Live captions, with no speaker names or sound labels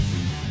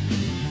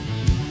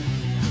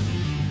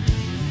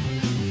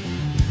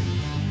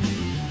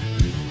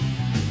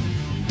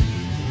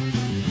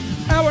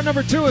Hour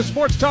number 2 of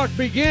Sports Talk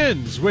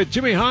begins with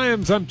Jimmy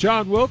Hyams. I'm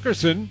John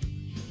Wilkerson,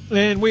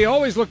 and we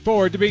always look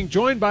forward to being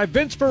joined by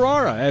Vince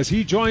Ferrara as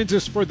he joins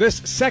us for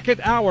this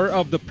second hour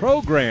of the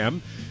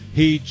program.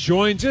 He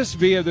joins us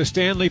via the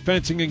Stanley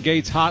Fencing and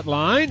Gates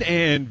hotline,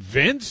 and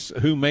Vince,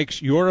 who makes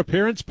your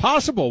appearance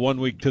possible one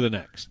week to the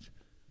next.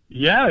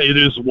 Yeah, it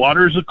is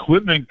Waters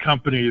Equipment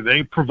Company.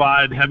 They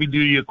provide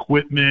heavy-duty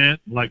equipment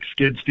like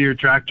skid steer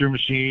tractor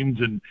machines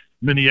and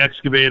mini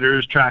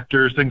excavators,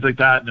 tractors, things like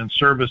that, and in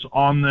service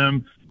on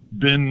them.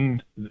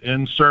 Been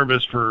in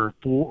service for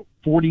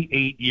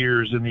 48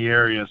 years in the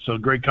area. So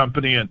great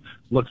company, and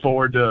look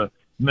forward to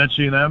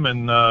mentioning them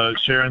and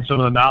sharing some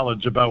of the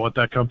knowledge about what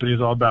that company is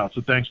all about.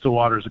 So thanks to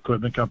Waters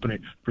Equipment Company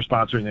for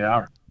sponsoring the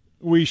hour.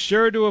 We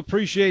sure do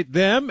appreciate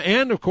them,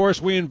 and, of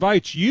course, we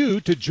invite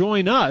you to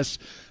join us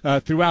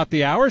throughout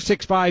the hour.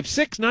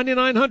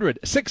 656-9900,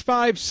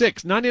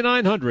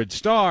 656-9900,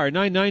 star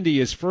 990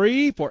 is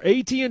free for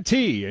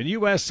AT&T and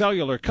U.S.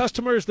 Cellular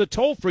customers. The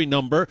toll-free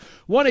number,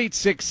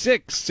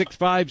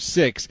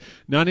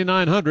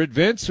 1-866-656-9900.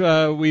 Vince,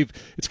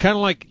 it's kind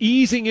of like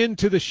easing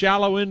into the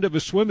shallow end of a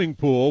swimming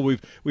pool.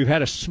 We've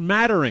had a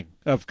smattering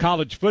of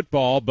college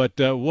football, but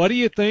what do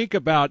you think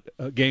about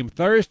a game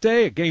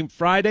Thursday, a game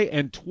Friday,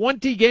 and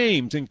 20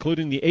 games,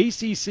 including the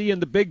ACC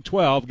and the Big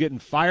 12, getting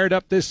fired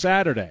up this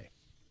Saturday?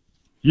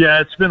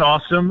 Yeah, it's been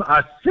awesome.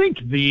 I think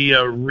the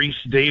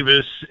Reese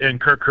Davis and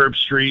Kirk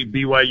Herbstreit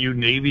BYU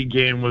Navy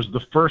game was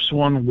the first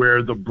one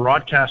where the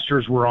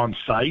broadcasters were on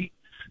site.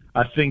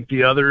 I think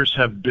the others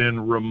have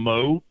been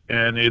remote,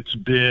 and it's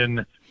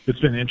been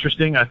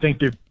interesting. I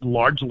think they've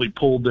largely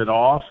pulled it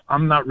off.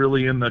 I'm not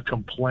really in the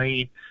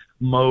complaint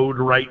mode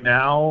right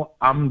now.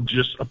 I'm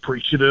just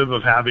appreciative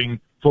of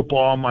having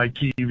football on my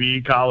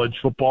TV, college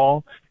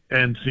football,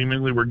 and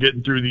seemingly we're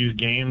getting through these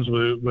games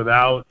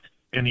without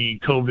any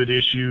COVID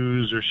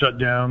issues or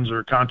shutdowns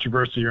or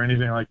controversy or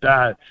anything like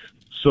that.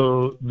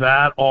 So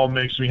that all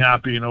makes me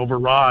happy and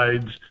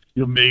overrides,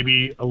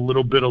 maybe a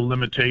little bit of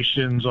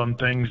limitations on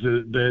things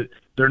that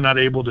they're not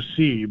able to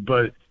see.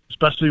 But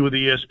especially with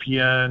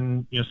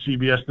ESPN,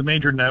 CBS, the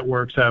major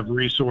networks have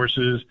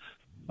resources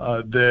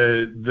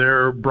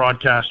their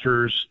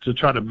broadcasters to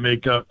try to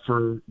make up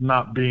for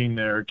not being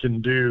there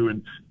can do.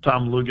 And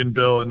Tom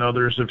Luganbill and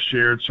others have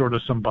shared sort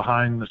of some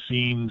behind the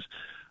scenes,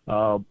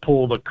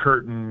 pull the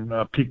curtain,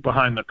 peek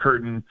behind the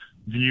curtain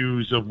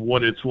views of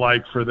what it's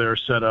like for their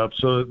setup.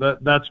 So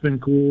that's been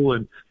cool.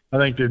 And I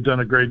think they've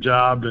done a great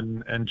job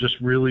and just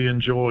really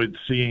enjoyed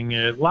seeing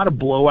it. A lot of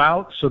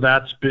blowouts. So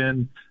that's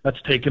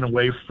taken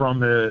away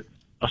from a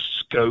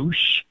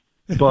skosh,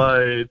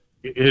 but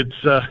it's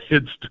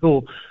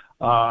still,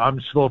 I'm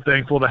still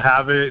thankful to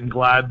have it and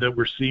glad that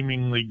we're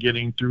seemingly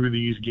getting through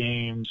these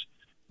games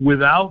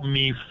without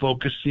me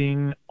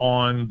focusing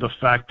on the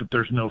fact that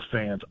there's no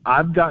fans.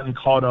 I've gotten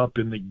caught up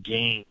in the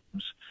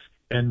games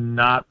and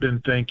not been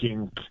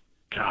thinking,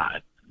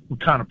 God,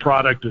 what kind of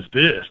product is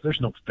this? There's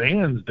no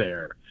fans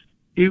there.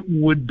 It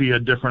would be a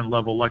different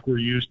level like we're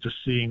used to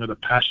seeing with the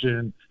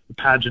passion, the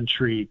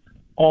pageantry,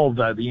 all of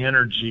that, the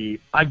energy.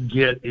 I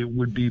get it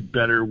would be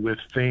better with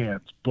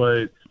fans,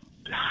 but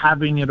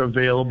having it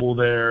available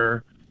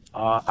there,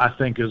 I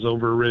think, has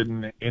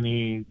overridden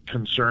any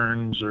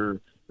concerns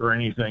or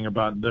anything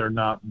about there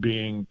not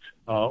being,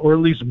 or at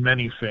least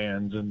many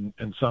fans, and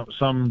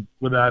some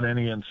without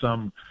any and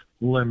some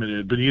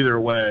limited. But either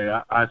way,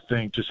 I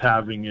think just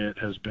having it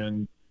has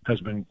been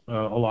a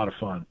lot of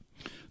fun.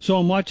 So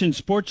I'm watching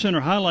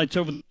SportsCenter highlights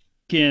over the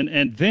weekend,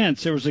 and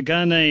Vince, there was a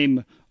guy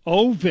named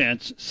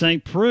Vince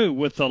St. Preux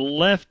with a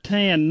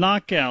left-hand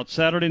knockout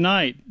Saturday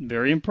night.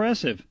 Very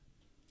impressive.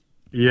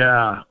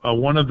 Yeah,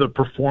 one of the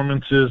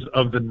performances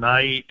of the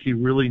night. He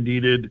really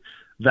needed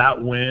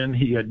that win.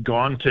 He had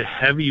gone to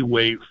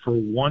heavyweight for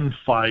one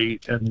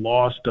fight and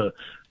lost a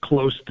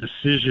close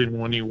decision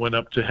when he went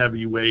up to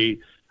heavyweight.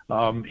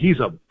 He's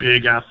a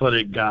big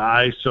athletic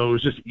guy, so it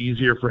was just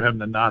easier for him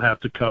to not have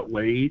to cut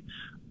weight.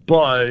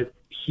 But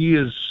he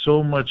is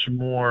so much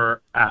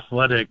more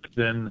athletic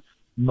than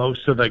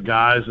most of the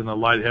guys in the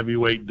light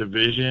heavyweight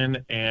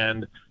division,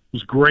 and it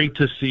was great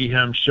to see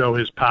him show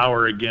his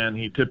power again.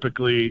 He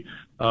typically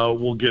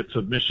will get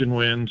submission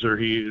wins, or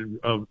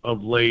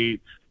of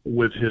late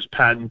with his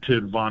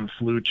patented Von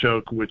Flue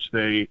choke, which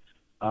they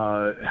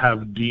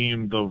have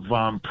deemed the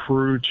Von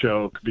Preux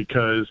choke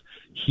because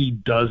he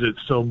does it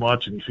so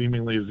much, and he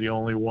seemingly is the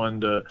only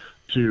one to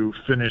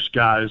finish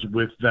guys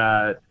with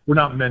that. Well,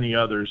 not many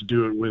others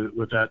do it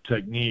with that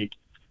technique.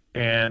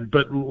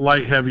 But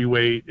light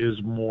heavyweight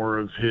is more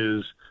of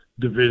his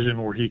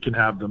division where he can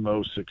have the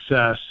most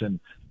success, and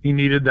he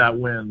needed that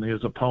win.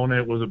 His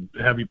opponent was a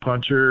heavy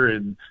puncher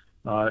and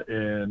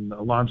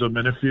Alonzo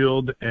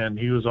Minifield, and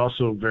he was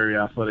also a very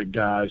athletic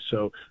guy.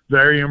 So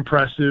very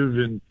impressive,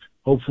 and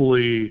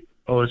hopefully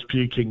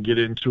OSP can get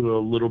into a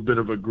little bit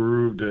of a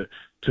groove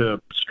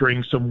to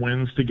string some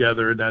wins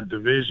together in that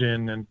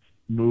division and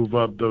move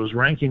up those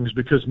rankings,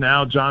 because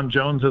now John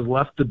Jones has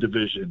left the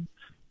division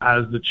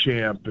as the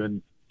champ,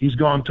 and he's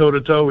gone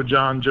toe-to-toe with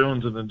John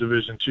Jones in the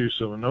division too.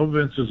 So when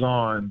Vince is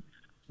on,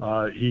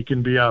 he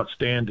can be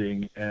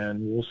outstanding. And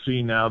we'll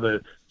see now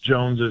that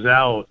Jones is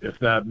out if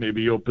that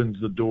maybe opens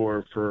the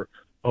door for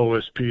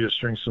OSP to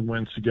string some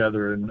wins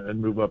together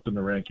and move up in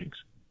the rankings.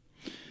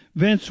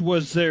 Vince,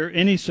 was there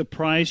any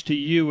surprise to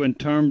you in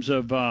terms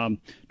of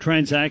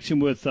transaction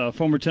with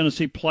former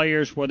Tennessee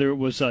players, whether it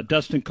was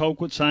Dustin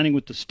Colquitt signing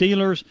with the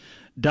Steelers,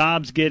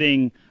 Dobbs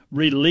getting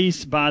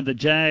released by the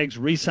Jags,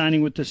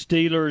 re-signing with the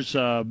Steelers,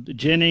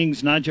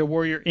 Jennings, Nigel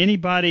Warrior?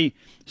 Anybody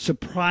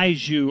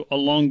surprise you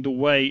along the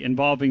way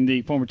involving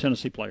the former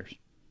Tennessee players?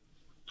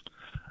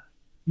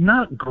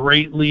 Not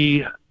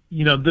greatly.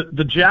 You know,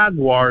 the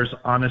Jaguars,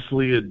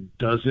 honestly, it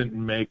doesn't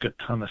make a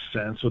ton of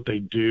sense what they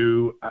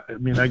do. I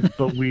mean,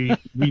 but we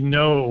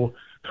know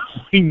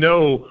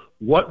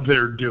what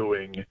they're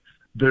doing.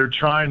 They're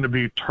trying to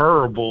be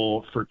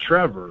terrible for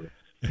Trevor,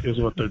 is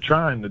what they're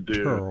trying to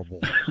do.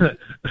 Terrible.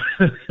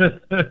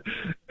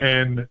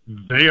 And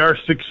they are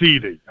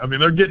succeeding. I mean,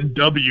 they're getting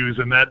W's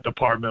in that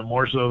department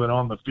more so than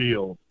on the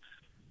field.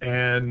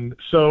 And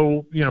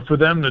so, you know, for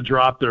them to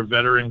drop their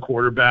veteran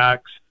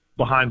quarterbacks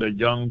behind a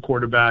young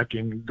quarterback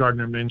in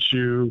Gardner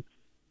Minshew,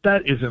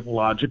 that isn't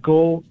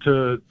logical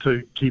to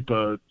keep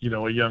a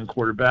young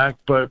quarterback,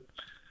 but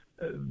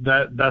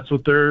that's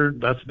what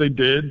they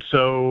did.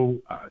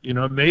 So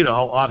it made a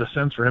lot of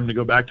sense for him to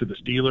go back to the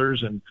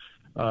Steelers, and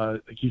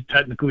he's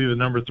technically the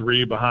number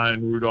 3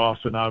 behind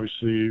Rudolph and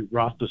obviously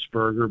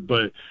Roethlisberger,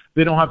 but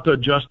they don't have to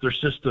adjust their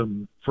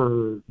system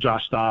for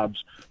Josh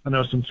Dobbs. I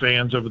know some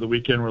fans over the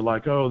weekend were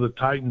like, "Oh, the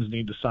Titans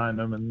need to sign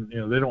him," and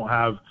they don't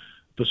have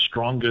the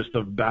strongest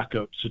of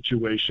backup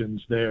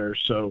situations there.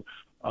 So,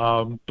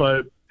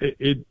 but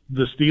the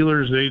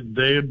Steelers,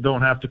 they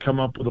don't have to come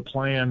up with a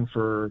plan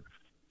for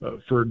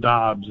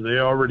Dobbs. They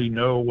already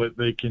know what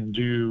they can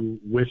do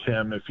with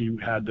him if he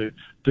had to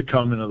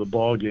come into the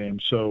ball game.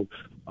 So,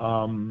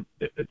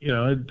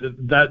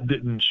 that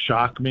didn't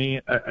shock me.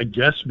 I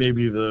guess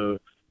maybe the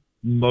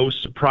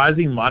most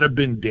surprising might have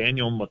been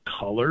Daniel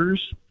McCullers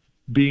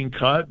being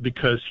cut,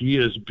 because he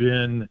has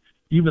been,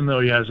 even though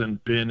he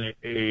hasn't been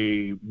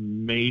a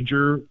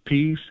major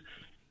piece,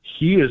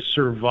 he has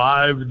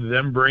survived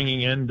them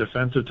bringing in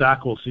defensive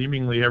tackle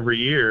seemingly every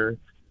year,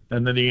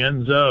 and then he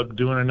ends up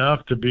doing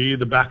enough to be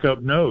the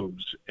backup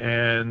nose.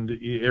 And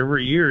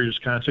every year you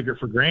just kind of took it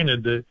for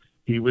granted that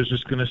he was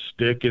just going to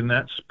stick in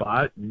that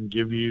spot and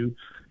give you,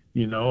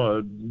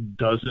 a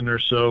dozen or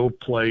so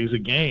plays a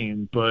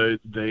game. But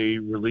they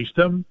released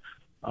him.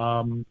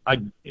 A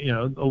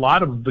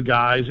lot of the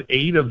guys,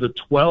 8 of the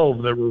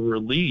 12 that were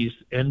released,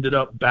 ended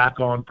up back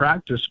on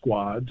practice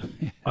squads.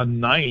 A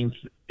 9th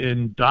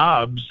in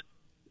Dobbs,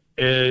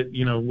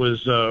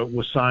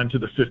 was signed to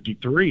the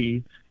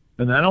 53,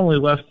 and that only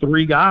left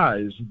 3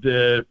 guys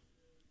that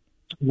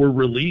were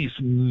released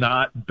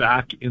not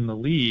back in the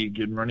league.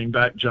 And running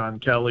back John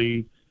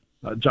Kelly,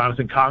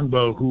 Jonathan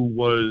Kongbo, who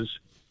was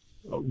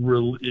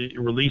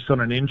released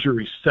on an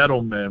injury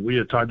settlement. We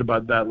had talked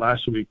about that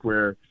last week,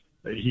 where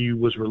he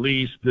was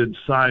released, then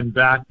signed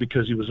back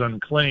because he was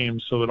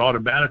unclaimed, so it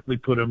automatically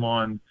put him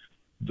on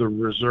the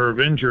reserve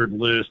injured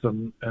list,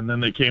 and then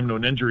they came to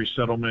an injury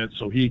settlement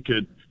so he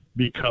could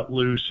be cut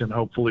loose and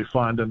hopefully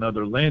find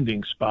another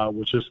landing spot,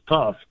 which is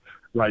tough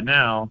right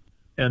now.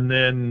 And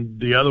then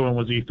the other one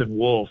was Ethan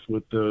Wolf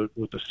with the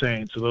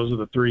Saints. So those are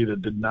the 3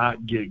 that did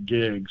not get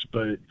gigs.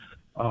 But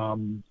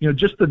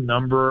just the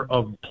number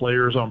of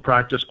players on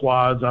practice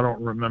squads, I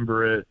don't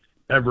remember it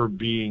ever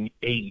being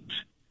 8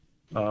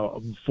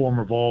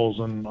 former Vols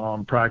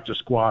on practice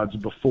squads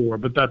before,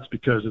 but that's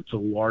because it's a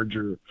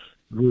larger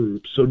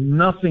group. So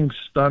nothing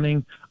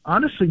stunning.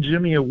 Honestly,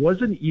 Jimmy, it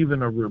wasn't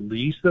even a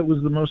release that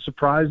was the most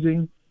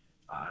surprising.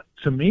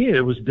 To me,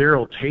 it was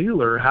Darrell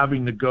Taylor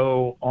having to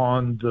go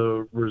on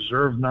the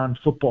reserve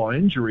non-football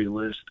injury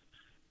list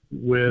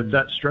with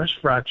that stress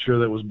fracture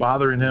that was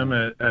bothering him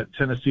at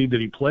Tennessee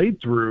that he played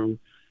through,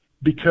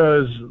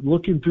 because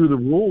looking through the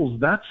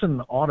rules, that's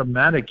an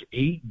automatic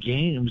 8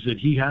 games that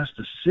he has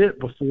to sit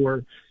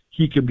before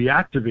he can be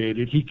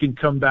activated. He can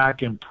come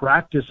back and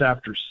practice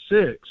after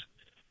 6,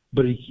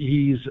 but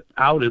he's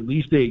out at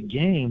least 8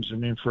 games. I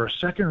mean, for a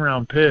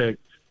second-round pick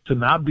to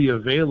not be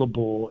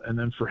available, and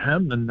then for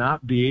him to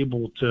not be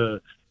able to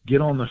get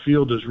on the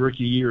field his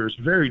rookie year is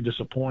very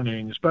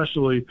disappointing,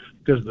 especially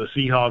because the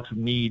Seahawks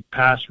need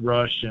pass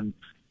rush, and,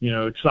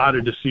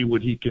 excited to see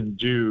what he can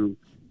do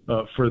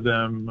for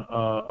them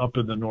up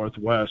in the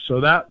Northwest. So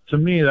that, to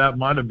me, that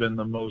might have been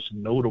the most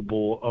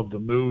notable of the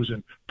moves,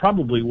 and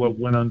probably what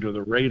went under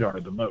the radar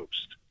the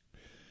most.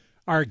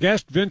 Our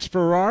guest, Vince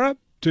Ferrara,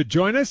 to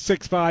join us,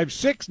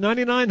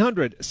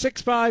 656-9900,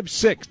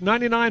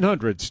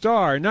 656-9900,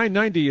 star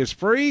 990 is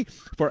free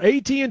for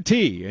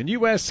AT&T and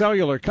U.S.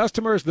 Cellular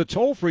customers. The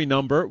toll-free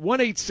number,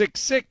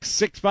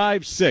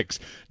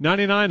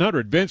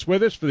 1-866-656-9900. Vince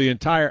with us for the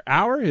entire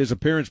hour. His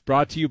appearance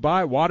brought to you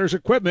by Waters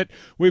Equipment.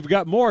 We've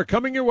got more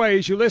coming your way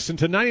as you listen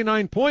to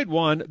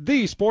 99.1,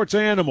 The Sports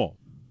Animal.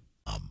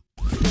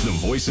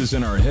 The voices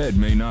in our head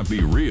may not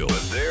be real,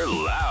 but they're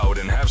loud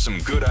and have some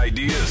good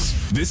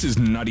ideas. This is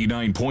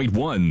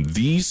 99.1,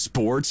 The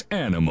Sports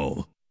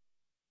Animal.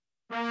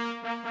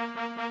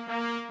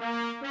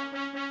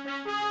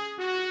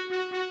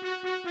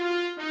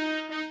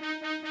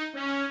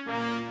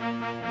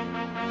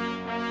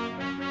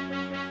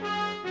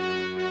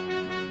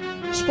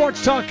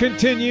 Sports Talk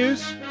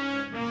continues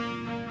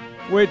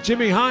with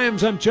Jimmy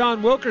Hyams. I'm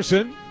John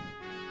Wilkerson.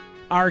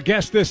 Our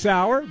guest this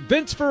hour,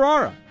 Vince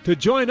Ferrara, to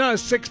join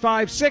us,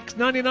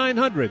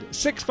 656-9900,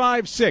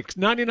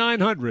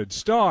 656-9900,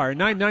 star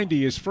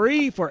 990 is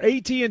free for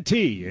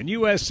AT&T and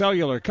U.S.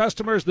 Cellular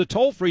customers. The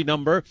toll-free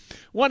number,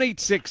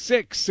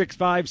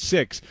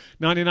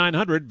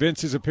 1-866-656-9900.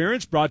 Vince's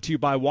appearance brought to you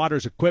by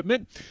Waters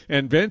Equipment.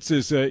 And Vince,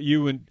 as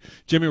you and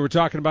Jimmy were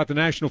talking about the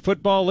National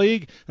Football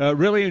League,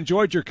 really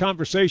enjoyed your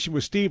conversation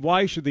with Steve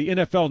Weiss of the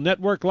NFL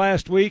Network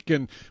last week.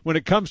 And when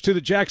it comes to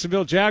the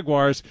Jacksonville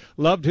Jaguars,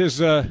 loved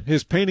his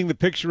painting the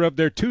picture of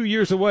they're 2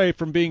 years away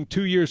from being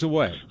 2 years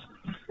away.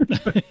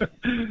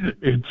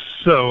 It's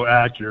so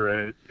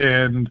accurate.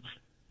 And,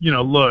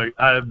 look,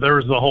 there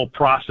was the whole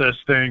process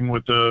thing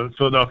with the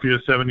Philadelphia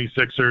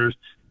 76ers.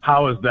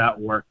 How has that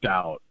worked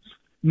out?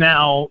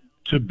 Now,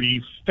 to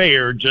be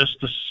fair, just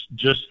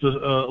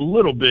a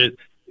little bit,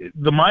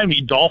 the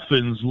Miami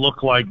Dolphins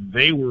look like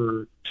they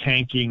were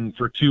tanking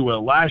for Tua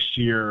last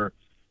year,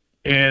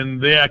 and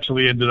they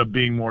actually ended up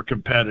being more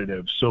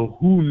competitive. So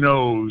who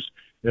knows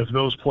if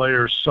those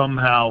players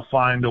somehow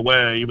find a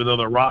way, even though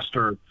their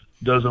roster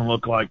doesn't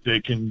look like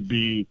they can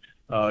be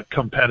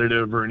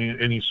competitive or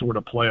any sort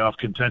of playoff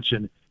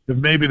contention, if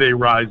maybe they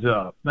rise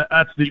up.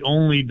 That's the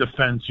only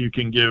defense you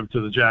can give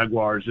to the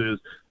Jaguars is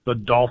the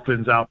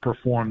Dolphins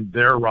outperformed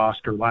their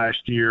roster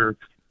last year.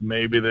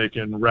 Maybe they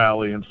can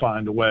rally and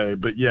find a way.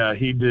 But, yeah,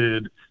 he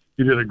did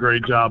a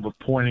great job of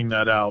pointing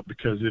that out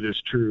because it is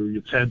true.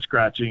 It's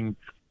head-scratching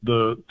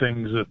the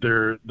things that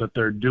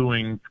they're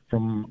doing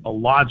from a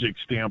logic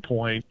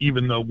standpoint,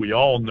 even though we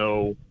all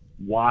know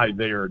why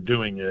they are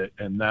doing it,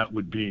 and that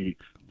would be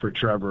for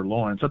Trevor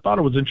Lawrence. I thought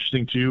it was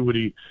interesting too what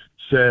he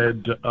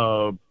said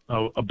about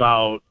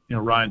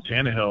Ryan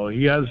Tannehill.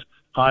 He has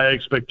high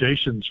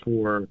expectations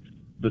for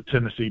the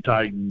Tennessee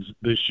Titans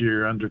this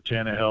year under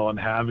Tannehill and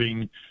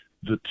having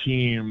the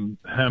team,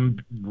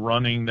 him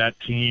running that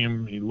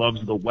team. He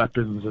loves the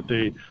weapons that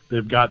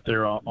they've got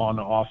there on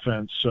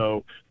offense.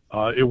 So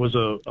it was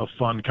a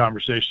fun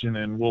conversation,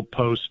 and I'll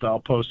post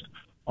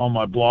on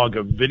my blog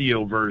a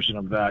video version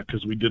of that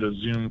because we did a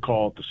Zoom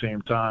call at the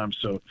same time.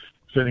 So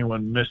if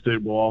anyone missed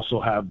it, we'll also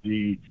have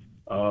the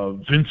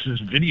Vince's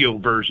video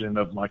version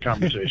of my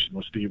conversation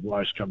with Steve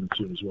Weiss coming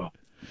soon as well.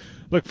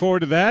 Look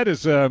forward to that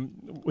as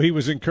he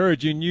was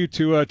encouraging you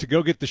to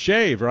go get the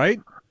shave, right?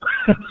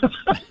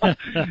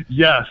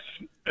 Yes.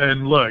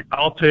 And look,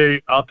 I'll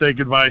take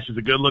advice. He's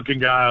a good-looking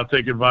guy. I'll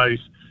take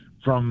advice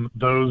from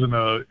those in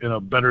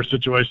a better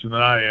situation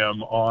than I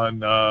am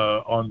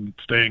on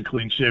staying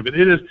clean shaven.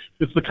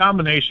 It's the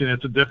combination.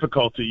 It's a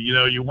difficulty.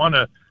 You want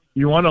to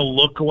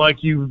look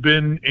like you've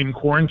been in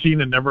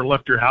quarantine and never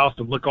left your house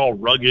and look all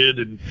rugged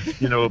and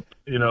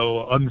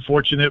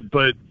unfortunate,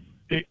 but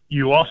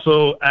you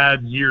also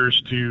add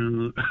years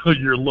to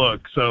your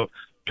look. So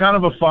kind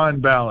of a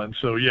fine balance.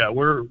 So yeah,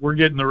 we're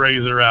getting the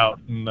razor out,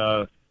 and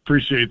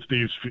appreciate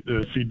Steve's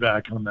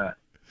feedback on that.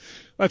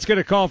 Let's get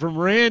a call from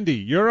Randy.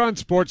 You're on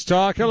Sports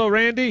Talk. Hello,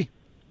 Randy.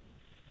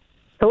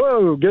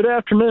 Hello. Good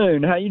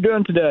afternoon. How you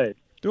doing today?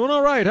 Doing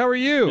all right. How are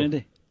you?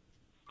 Randy.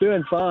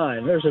 Doing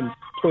fine. There's a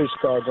police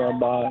car going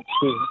by.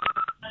 Excuse me.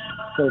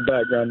 A little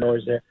background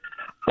noise there.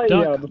 Hey,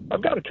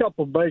 I've got a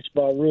couple of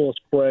baseball rules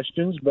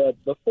questions, but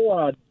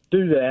before I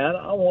do that,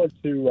 I want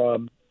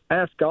to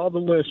ask all the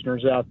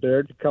listeners out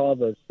there to call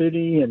the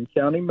city and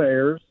county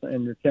mayors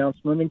and your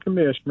councilmen and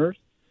commissioners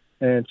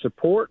and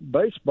support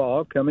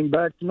baseball coming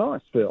back to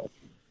Knoxville.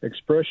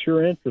 Express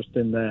your interest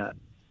in that.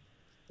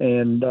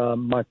 And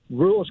my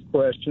rules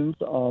questions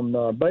on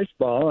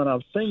baseball, and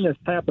I've seen this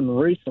happen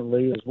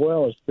recently as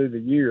well as through the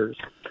years.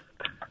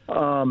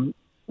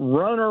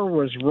 Runner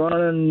was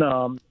running,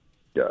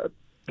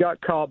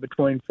 got caught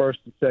between first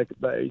and second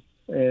base,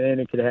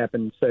 and it could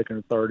happen second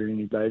or third at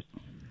any base.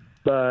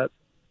 But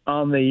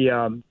on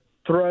the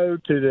throw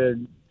to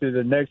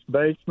the next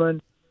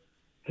baseman,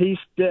 he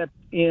stepped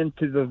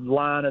into the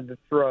line of the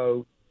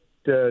throw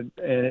and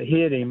it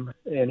hit him,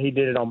 and he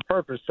did it on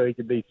purpose so he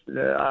could be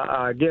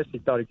I guess he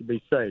thought he could be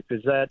safe.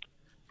 Is that,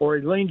 or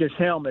he leaned his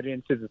helmet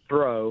into the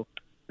throw,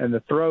 and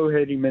the throw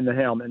hit him in the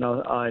helmet, and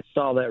I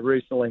saw that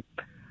recently.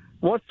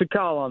 What's the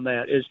call on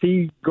that? Is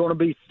he going to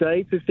be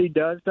safe if he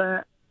does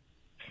that?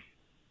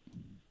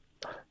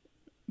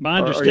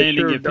 My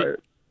understanding,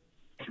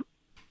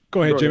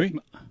 Go ahead, Jimmy.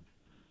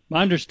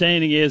 My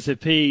understanding is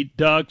if he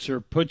ducks or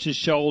puts his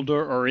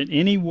shoulder or in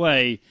any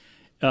way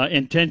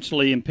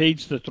intentionally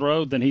impedes the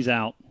throw, then he's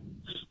out.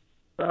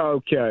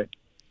 Okay.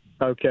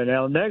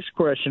 Now, the next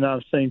question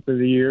I've seen through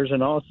the years,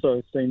 and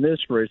also seen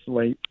this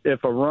recently,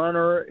 if a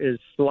runner is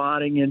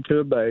sliding into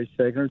a base,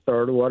 second or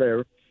third or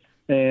whatever,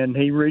 and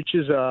he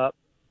reaches up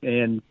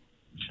and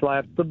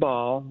slaps the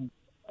ball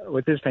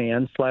with his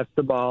hand, slaps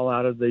the ball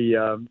out of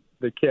the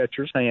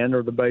catcher's hand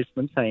or the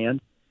baseman's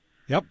hand,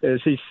 Yep.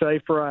 Is he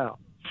safe or out?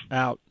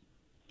 Out.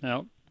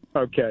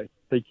 Okay.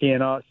 He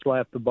cannot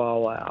slap the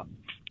ball out.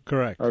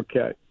 Correct.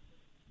 Okay.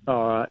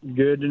 All right.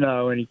 Good to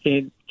know. And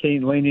he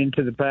can't lean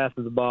into the path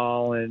of the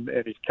ball, and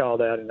he's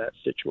called out in that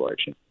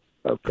situation.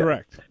 Okay.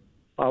 Correct.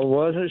 I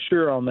wasn't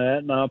sure on that,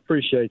 and I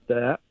appreciate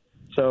that.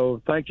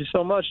 So thank you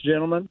so much,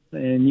 gentlemen,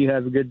 and you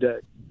have a good day.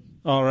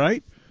 All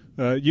right.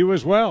 You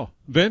as well.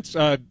 Vince,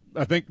 I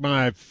think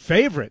my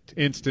favorite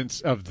instance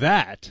of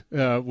that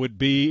would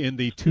be in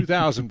the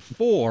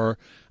 2004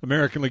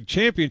 American League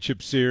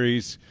Championship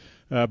Series.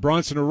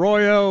 Bronson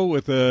Arroyo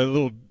with a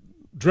little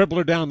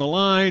dribbler down the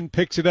line,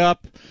 picks it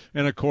up,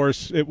 and, of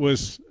course, it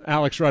was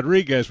Alex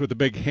Rodriguez with a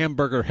big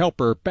hamburger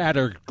helper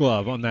batter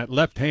glove on that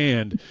left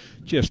hand,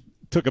 just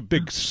took a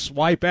big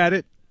swipe at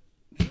it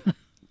in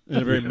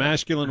a very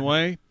masculine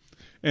way.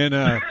 And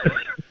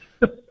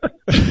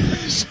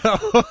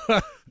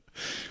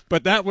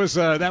but that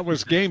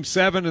was Game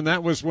 7, and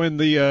that was when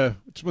the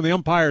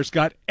umpires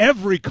got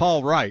every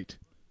call right.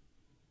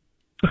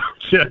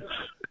 Yes.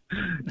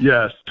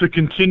 Yes, to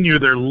continue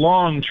their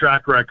long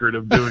track record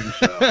of doing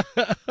so.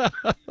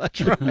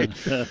 That's right.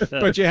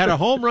 But you had a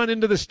home run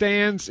into the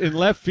stands in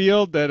left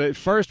field that at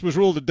first was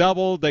ruled a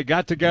double. They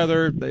got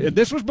together. And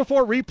this was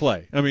before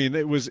replay. I mean,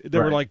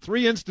 there were like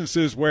 3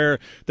 instances where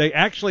they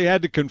actually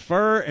had to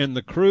confer, and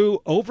the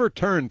crew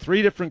overturned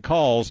 3 different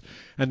calls,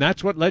 and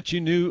that's what let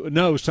you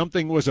know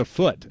something was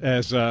afoot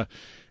as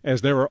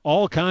there were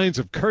all kinds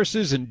of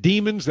curses and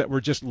demons that were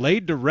just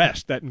laid to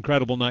rest that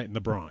incredible night in the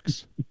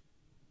Bronx.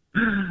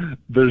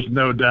 There's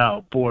no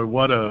doubt. Boy,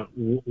 what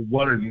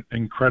an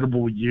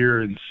incredible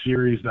year and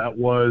series that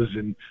was.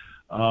 And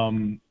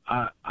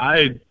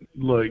I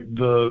look,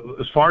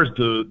 as far as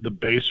the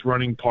base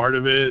running part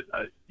of it,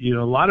 a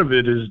lot of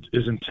it is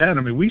intent.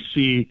 I mean, we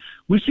see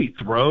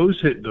throws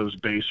hit those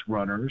base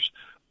runners,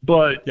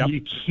 but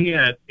you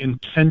can't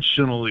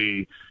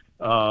intentionally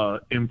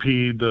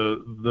impede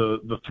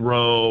the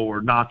throw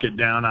or knock it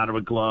down out of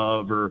a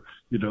glove or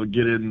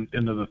get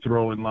into the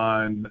throwing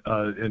line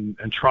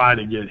and try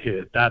to get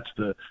hit. That's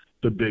the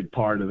big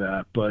part of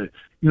that. But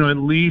at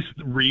least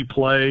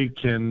replay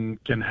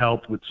can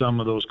help with some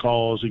of those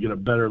calls. You get a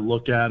better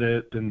look at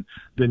it than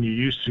you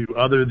used to,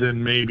 other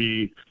than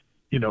maybe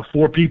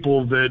 4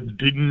 people that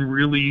didn't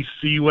really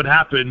see what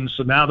happened,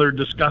 so now they're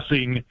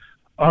discussing,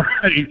 all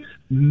right,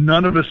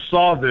 none of us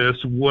saw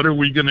this. What are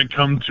we going to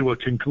come to a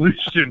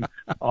conclusion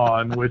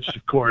on? Which,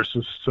 of course,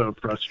 is so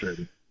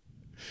frustrating.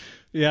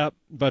 Yeah,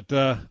 but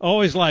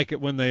always like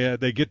it when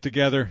they get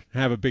together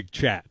and have a big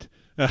chat.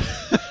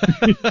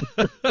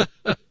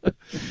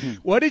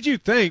 What did you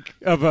think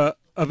of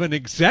an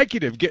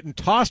executive getting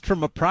tossed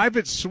from a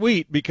private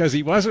suite because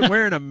he wasn't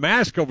wearing a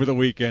mask over the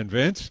weekend,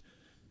 Vince?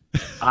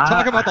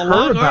 Talk about the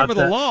long arm of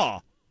the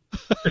law.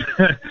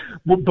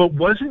 Well, but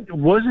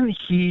wasn't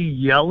he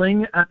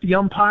yelling at the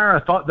umpire? I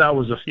thought that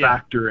was a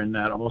factor in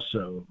that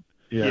also.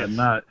 Yeah, yes.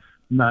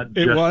 Not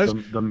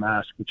just the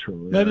mask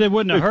patrol. Yeah. Maybe they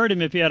wouldn't have hurt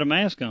him if he had a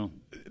mask on.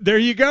 There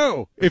you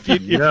go. If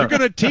you're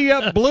going to tee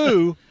up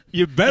blue,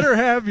 you better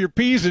have your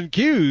P's and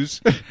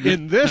Q's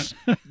in this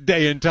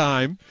day and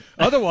time.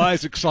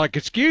 Otherwise, it's like,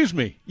 excuse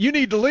me, you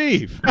need to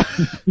leave.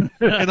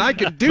 And I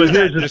can do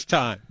that this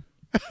time.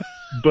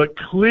 But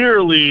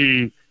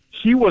clearly,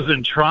 he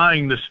wasn't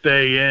trying to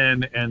stay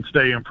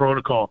in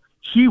protocol.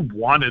 He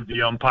wanted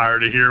the umpire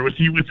to hear what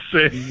he was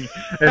saying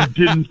and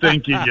didn't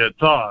think he'd get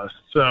tossed.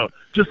 So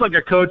just like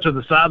a coach on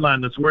the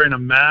sideline that's wearing a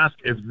mask,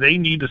 if they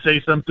need to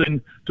say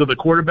something to the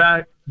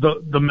quarterback,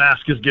 the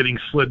mask is getting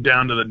slid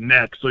down to the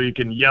neck so you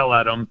can yell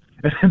at him,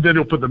 and then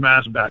he'll put the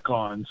mask back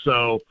on.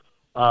 So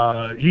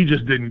he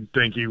just didn't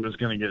think he was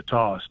going to get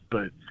tossed.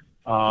 But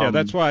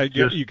that's why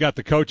you got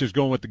the coaches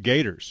going with the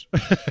Gators.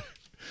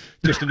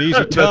 Just an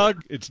easy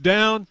tug. It's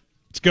down.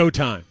 It's go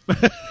time.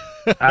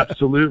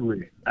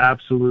 Absolutely.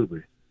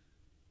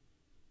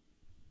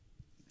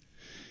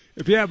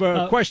 If you have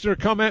a question or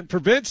comment for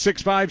Vince,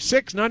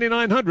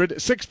 656-9900,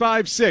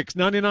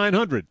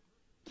 656-9900.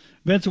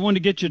 Vince, I wanted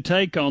to get your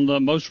take on the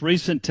most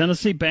recent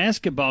Tennessee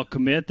basketball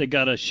commit. They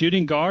got a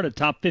shooting guard, a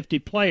top 50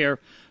 player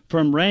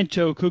from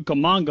Rancho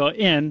Cucamonga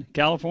in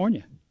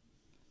California.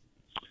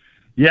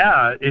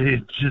 Yeah,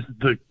 it just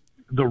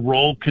the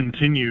role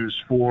continues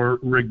for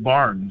Rick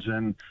Barnes,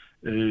 and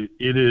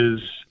it is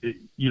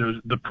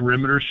the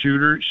perimeter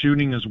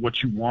shooting is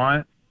what you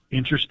want.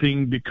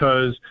 Interesting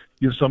because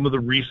some of the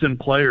recent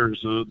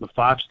players, the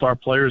 5-star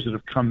players that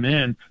have come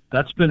in,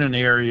 that's been an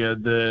area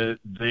that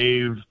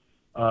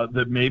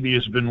that maybe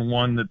has been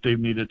one that they've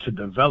needed to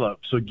develop.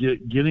 So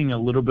getting a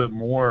little bit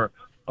more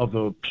of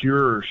a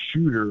pure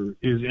shooter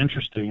is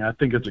interesting. I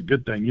think it's a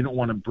good thing. You don't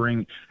want to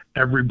bring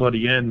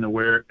everybody in to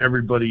where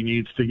everybody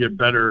needs to get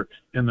better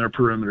in their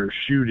perimeter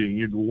shooting.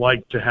 You'd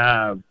like to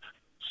have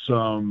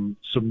some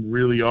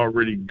really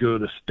already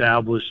good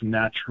established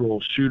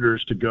natural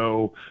shooters to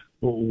go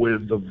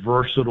with the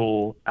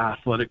versatile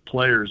athletic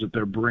players that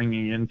they're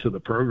bringing into the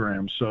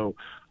program. So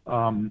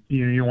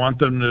you want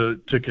them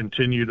to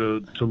continue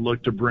to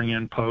look to bring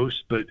in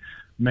posts, but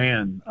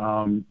man,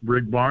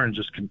 Rick Barnes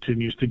just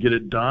continues to get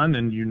it done,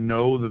 and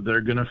that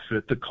they're going to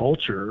fit the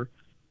culture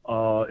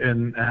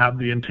and have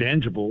the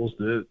intangibles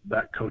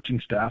that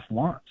coaching staff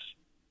wants.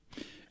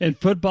 And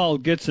football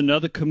gets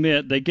another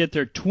commit. They get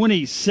their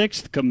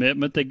 26th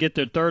commitment. They get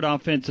their 3rd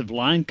offensive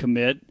line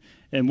commit,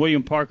 and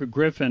William Parker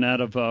Griffin out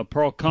of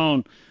Pearl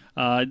Cone.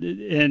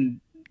 And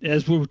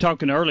as we were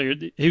talking earlier,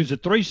 he was a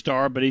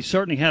 3-star, but he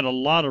certainly had a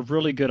lot of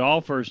really good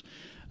offers.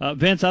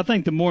 Vince, I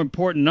think the more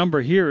important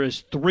number here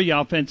is 3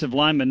 offensive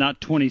linemen, not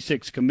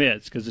 26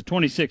 commits, because the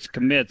 26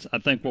 commits, I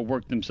think, will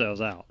work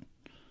themselves out.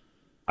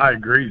 I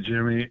agree,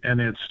 Jimmy, and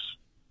it's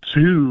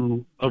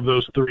 2 of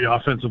those 3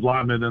 offensive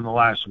linemen in the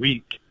last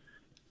week,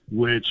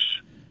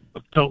 which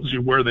tells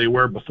you where they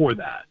were before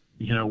that.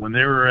 You know, when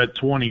they were at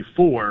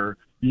 24,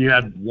 you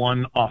had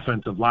 1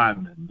 offensive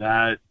lineman.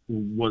 That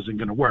wasn't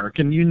going to work,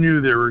 and you knew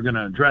they were going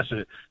to address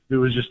it. It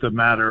was just a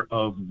matter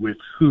of with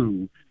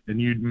who, and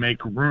you'd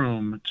make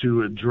room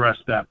to address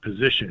that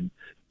position.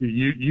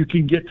 You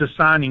can get to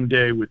signing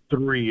day with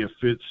 3 if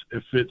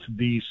it's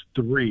these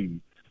 3,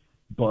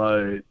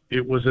 but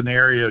it was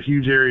a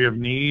huge area of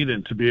need,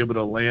 and to be able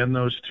to land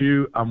those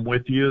 2, I'm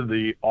with you.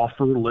 The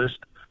offer list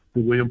for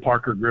William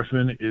Parker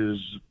Griffin is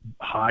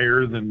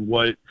higher than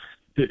what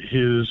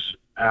his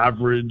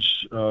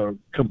average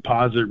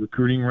composite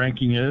recruiting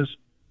ranking is.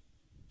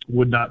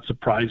 Would not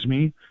surprise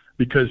me,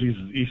 because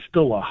he's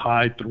still a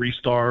high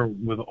 3-star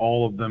with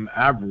all of them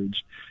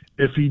average.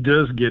 If he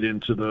does get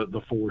into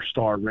the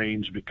 4-star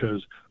range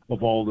because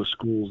of all the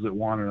schools that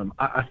wanted him,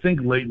 I think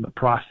late in the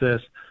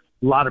process,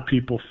 a lot of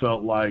people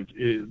felt like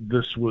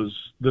this was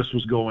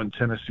going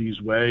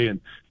Tennessee's way, and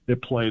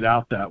it played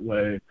out that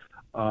way.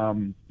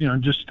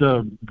 Just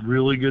a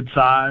really good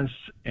size,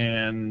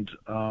 and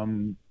a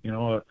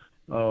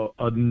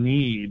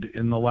need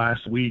in the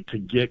last week to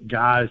get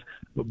guys.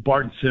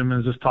 Barton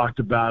Simmons has talked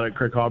about it.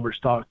 Craig Haubert's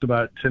talked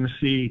about it.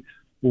 Tennessee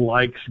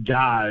likes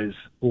guys,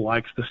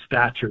 likes the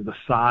stature, the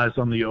size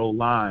on the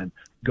O-line.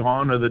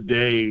 Gone are the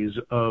days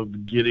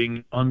of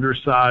getting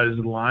undersized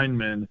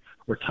linemen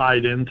or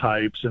tight end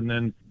types and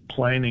then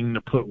planning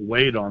to put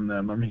weight on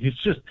them. I mean,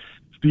 it's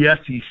the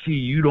SEC.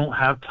 You don't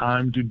have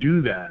time to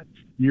do that.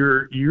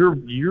 You're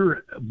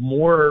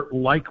more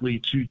likely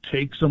to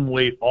take some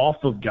weight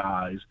off of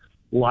guys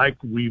like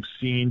we've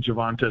seen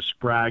Javonte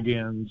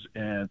Spraggins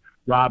and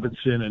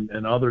Robinson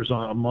and others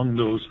among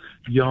those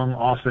young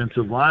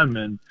offensive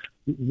linemen,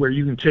 where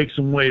you can take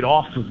some weight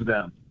off of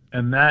them.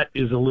 And that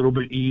is a little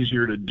bit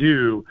easier to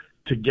do,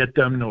 to get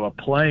them to a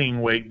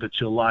playing weight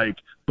that you like,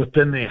 but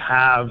then they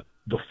have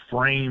the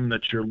frame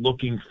that you're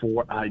looking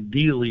for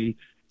ideally,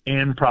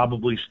 and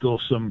probably still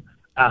some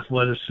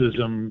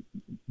athleticism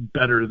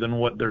better than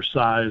what their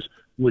size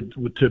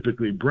would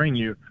typically bring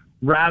you,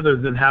 rather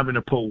than having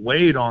to put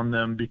weight on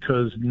them,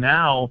 because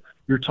now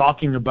you're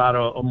talking about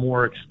a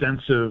more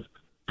extensive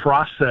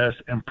process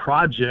and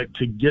project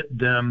to get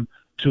them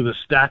to the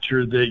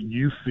stature that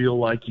you feel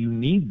like you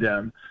need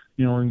them.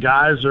 And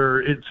guys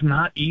it's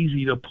not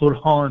easy to put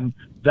on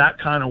that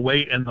kind of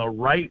weight and the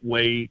right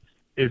weight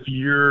if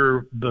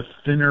you're the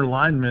thinner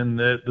lineman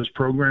that this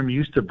program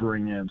used to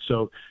bring in.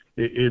 So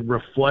it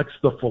reflects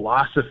the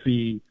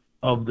philosophy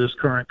of this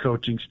current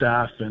coaching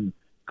staff, and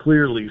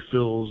clearly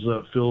fills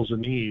a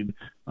need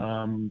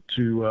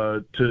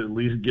to at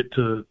least get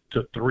to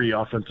 3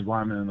 offensive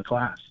linemen in the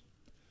class.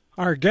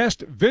 Our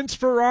guest, Vince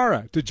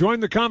Ferrara, to join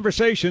the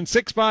conversation,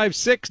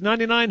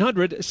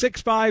 656-9900,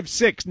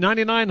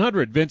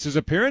 656-9900. Vince's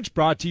appearance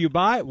brought to you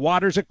by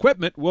Waters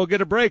Equipment. We'll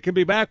get a break and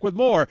be back with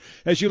more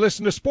as you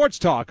listen to Sports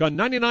Talk on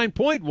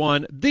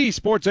 99.1, The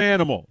Sports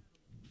Animal.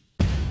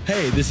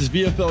 Hey, this is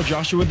VFL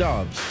Joshua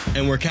Dobbs,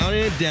 and we're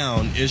counting it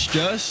down. It's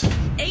just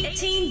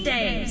 18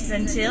 days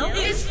until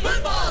it's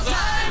football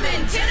time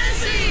in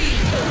Tennessee.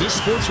 This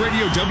Sports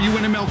Radio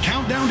WNML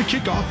Countdown to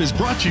Kickoff is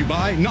brought to you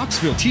by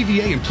Knoxville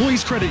TVA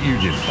Employees Credit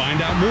Union.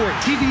 Find out more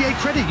at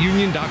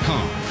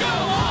tvacreditunion.com.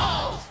 Go Vols!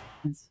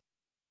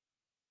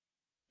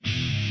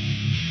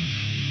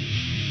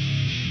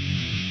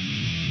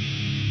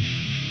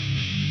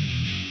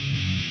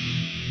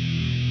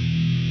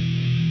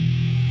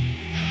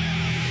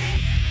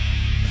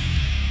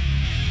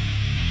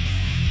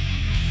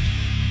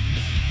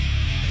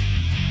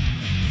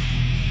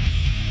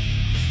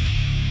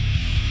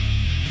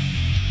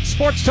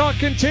 Sports Talk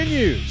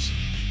continues.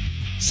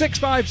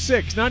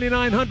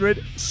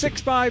 656-9900,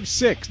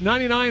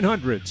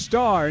 656-9900.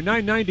 Star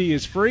 990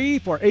 is free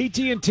for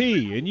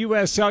AT&T and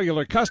U.S.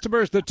 Cellular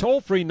customers. The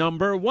toll-free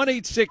number,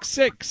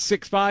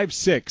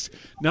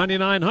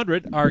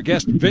 1-866-656-9900. Our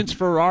guest, Vince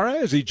Ferrara,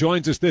 as he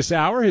joins us this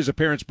hour. His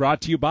appearance brought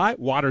to you by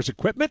Waters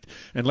Equipment.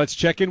 And let's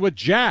check in with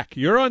Jack.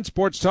 You're on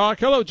Sports Talk.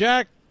 Hello,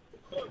 Jack.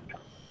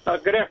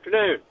 Good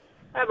afternoon.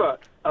 I have a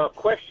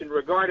question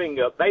regarding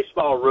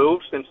baseball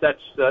rules, since that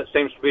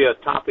seems to be a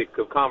topic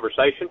of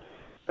conversation.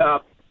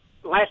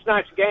 Last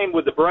night's game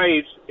with the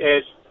Braves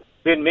has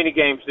been many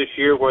games this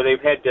year where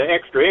they've had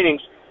extra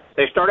innings.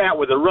 They start out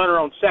with a runner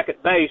on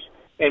second base,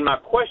 and my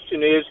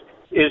question is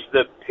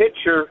the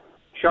pitcher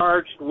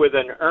charged with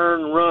an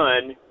earned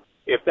run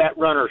if that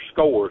runner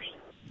scores?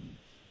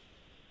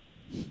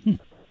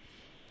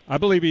 I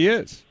believe he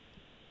is.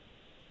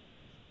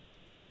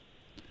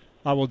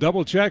 I will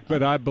double check,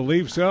 but I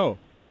believe so.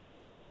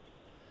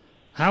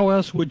 How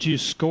else would you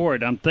score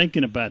it? I'm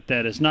thinking about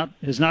that. It's not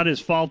his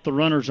fault the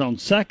runner's on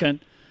second,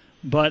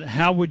 But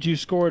how would you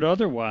score it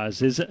otherwise?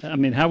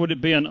 How would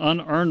it be an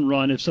unearned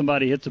run if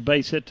somebody hits a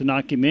base hit to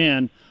knock him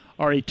in,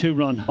 or a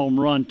 2-run home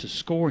run to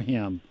score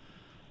him?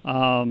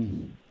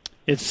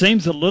 It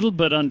seems a little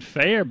bit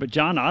unfair, but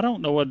John, I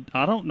don't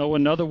know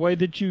another way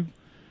that you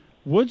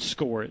would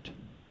score it.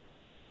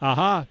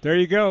 Aha, there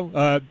you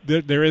go.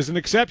 There is an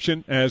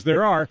exception, as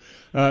there are.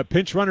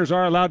 Pinch runners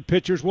are allowed.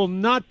 Pitchers will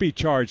not be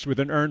charged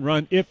with an earned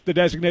run if the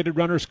designated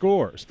runner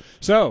scores.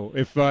 So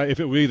if it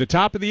would be the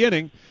top of the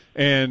inning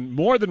and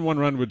more than one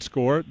run would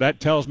score, that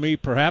tells me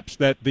perhaps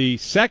that the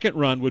second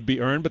run would be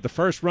earned, but the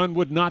first run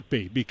would not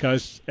be,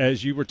 because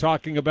as you were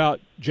talking about,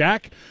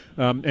 Jack,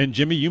 and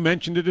Jimmy, you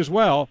mentioned it as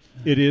well,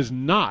 it is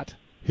not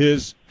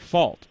his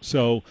fault.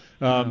 So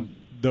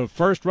the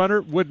first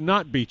runner would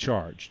not be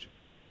charged.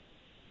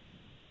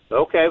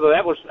 Okay, well,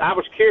 I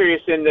was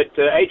curious in that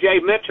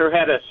A.J. Minter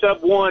had a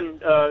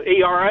sub-1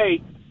 ERA,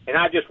 and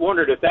I just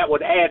wondered if that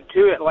would add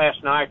to it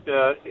last night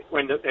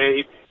when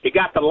he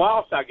got the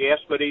loss, I guess,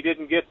 but he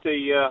didn't get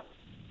the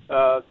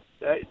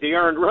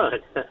earned run.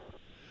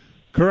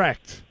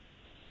 Correct.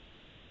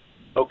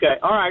 Okay,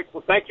 all right.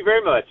 Well, thank you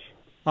very much.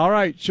 All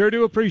right, sure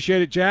do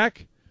appreciate it,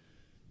 Jack.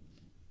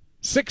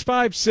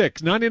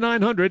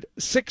 656-9900,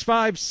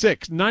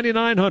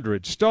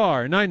 656-9900,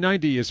 star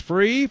 990 is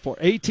free for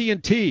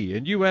AT&T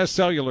and U.S.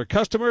 Cellular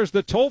customers.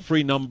 The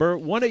toll-free number,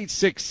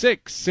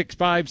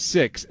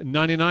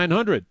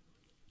 1-866-656-9900.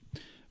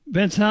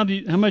 Vince, how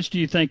much do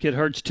you think it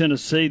hurts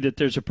Tennessee that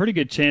there's a pretty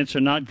good chance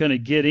they're not going to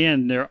get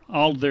in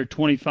all their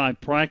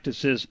 25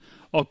 practices,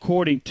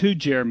 according to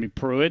Jeremy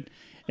Pruitt,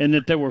 and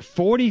that there were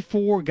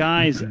 44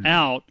 guys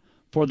out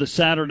for the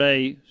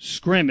Saturday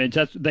scrimmage?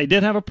 They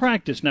did have a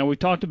practice. Now, we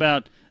talked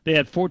about they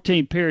had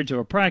 14 periods of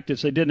a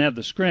practice. They didn't have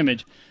the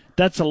scrimmage.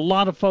 That's a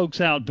lot of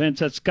folks out, Vince.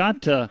 That's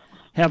got to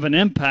have an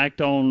impact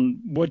on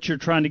what you're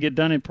trying to get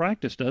done in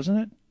practice, doesn't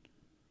it?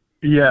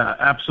 Yeah,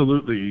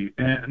 absolutely.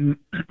 And,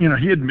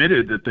 he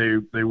admitted that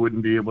they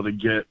wouldn't be able to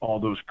get all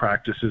those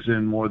practices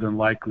in more than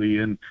likely.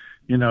 And,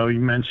 you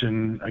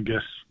mentioned, I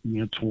guess,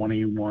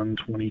 21,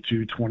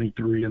 22,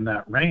 23 in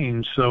that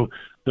range. So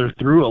they're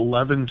through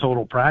 11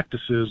 total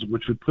practices,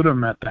 which would put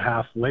them at the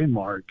halfway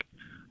mark.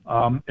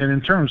 And in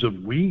terms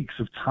of weeks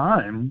of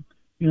time,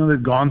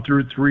 they've gone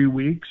through 3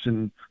 weeks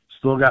and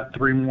still got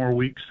 3 more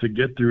weeks to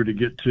get through to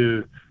get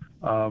to,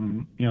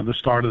 the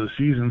start of the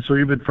season. So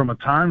even from a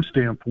time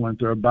standpoint,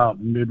 they're about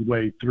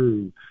midway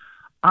through.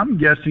 I'm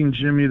guessing,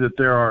 Jimmy, that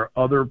there are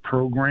other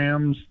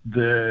programs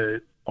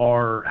that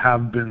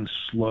have been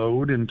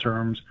slowed in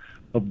terms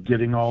of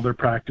getting all their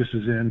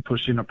practices in,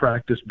 pushing a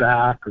practice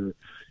back, or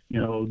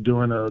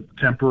doing a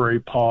temporary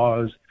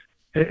pause.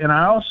 And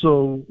I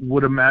also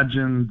would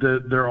imagine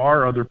that there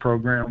are other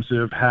programs that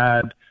have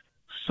had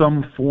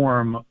some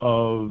form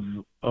of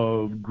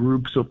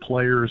groups of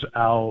players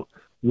out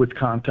with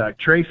contact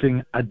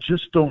tracing. I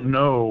just don't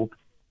know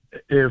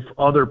if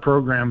other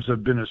programs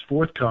have been as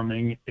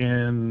forthcoming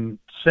in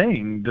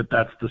saying that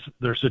that's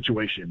their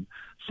situation.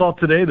 Saw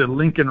today that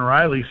Lincoln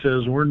Riley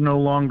says we're no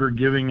longer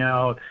giving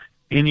out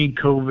any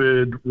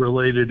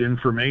COVID-related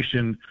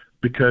information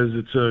because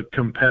it's a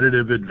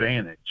competitive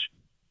advantage.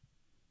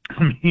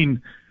 I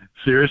mean,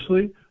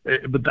 seriously?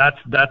 But that's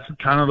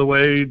kind of the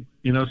way,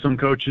 some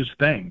coaches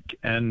think.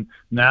 And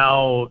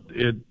now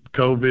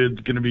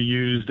COVID's going to be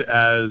used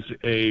as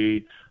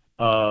a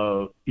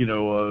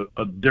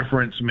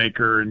difference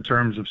maker in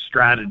terms of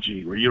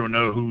strategy, where you don't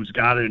know who's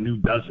got it and who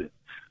doesn't,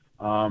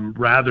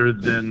 rather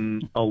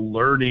than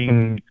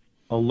alerting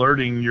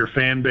your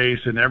fan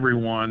base and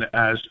everyone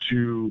as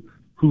to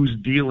who's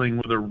dealing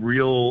with a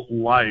real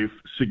life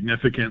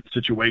significant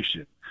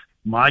situation.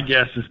 My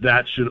guess is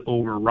that should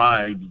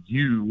override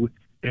you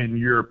and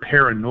your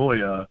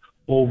paranoia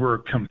over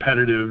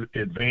competitive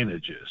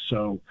advantages.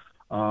 So,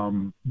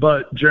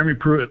 but Jeremy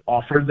Pruitt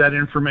offered that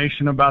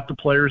information about the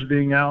players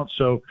being out,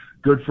 so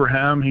good for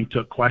him. He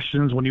took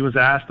questions when he was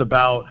asked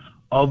about,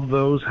 of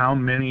those, how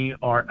many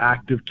are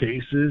active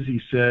cases. He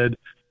said,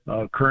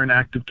 current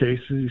active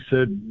cases, he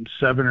said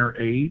 7 or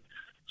 8.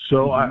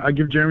 So I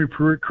give Jeremy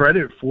Pruitt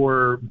credit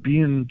for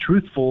being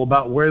truthful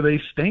about where they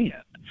stand.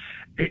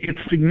 It's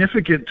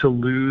significant to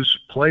lose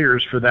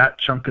players for that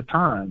chunk of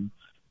time.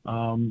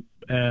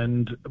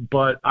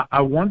 But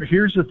I wonder,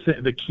 here's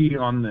the key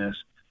on this.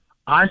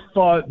 I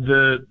thought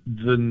the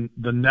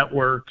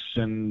networks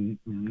and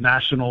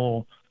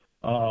national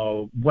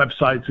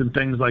websites and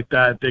things like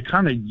that, they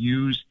kind of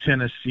used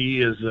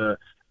Tennessee as a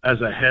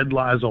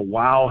headline, as a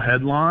wow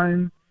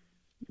headline,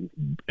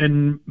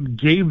 and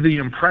gave the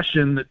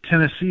impression that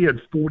Tennessee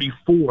had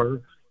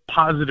 44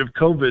 positive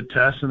COVID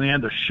tests and they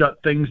had to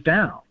shut things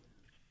down.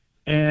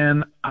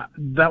 And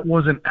that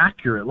wasn't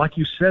accurate. Like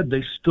you said,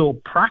 they still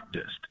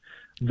practiced.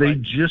 They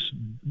just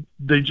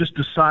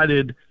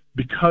decided,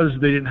 because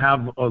they didn't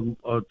have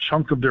a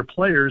chunk of their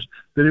players,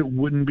 that it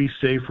wouldn't be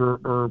safe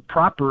or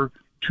proper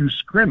to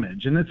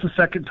scrimmage. And it's the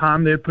second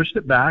time they had pushed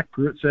it back.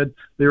 Pruitt said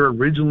they were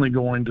originally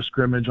going to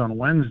scrimmage on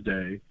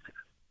Wednesday.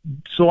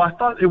 So I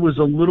thought it was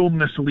a little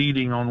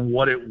misleading on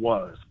what it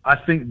was. I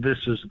think this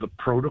is the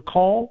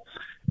protocol.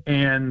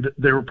 and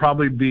they were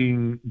probably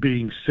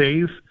being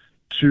safe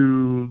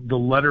to the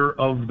letter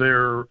of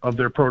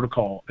their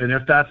protocol. And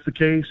if that's the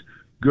case,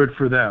 good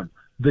for them.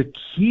 The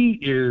key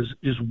is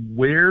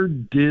where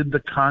did the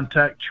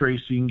contact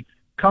tracing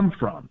come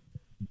from?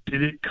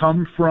 Did it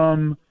come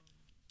from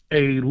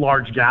a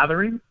large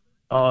gathering?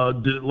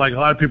 Like a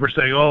lot of people are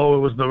saying, oh,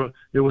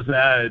 it was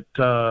that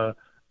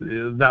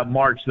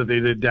march that they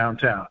did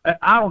downtown.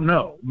 I don't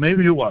know.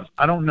 Maybe it was.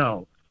 I don't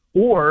know.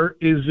 Or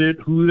is it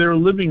who they're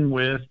living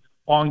with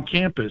on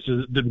campus?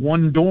 Did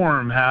one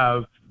dorm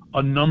have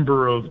a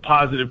number of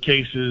positive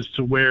cases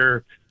to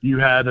where you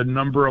had a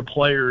number of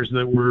players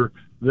that were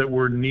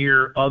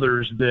near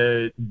others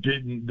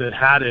that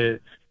had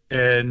it,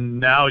 and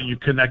now you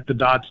connect the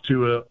dots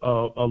to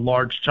a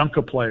large chunk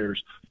of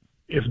players?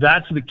 If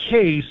that's the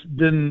case,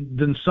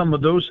 then some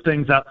of those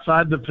things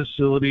outside the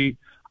facility,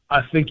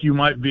 I think you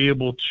might be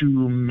able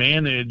to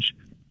manage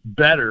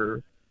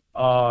better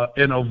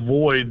and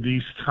avoid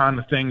these kind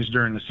of things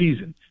during the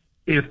season.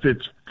 If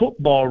it's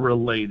football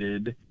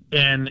related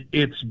and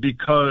it's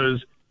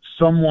because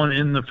someone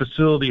in the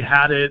facility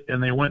had it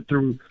and they went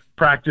through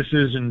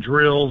practices and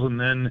drills and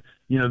then,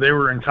 they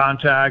were in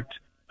contact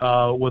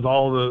with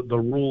all the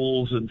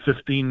rules and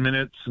 15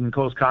 minutes and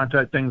close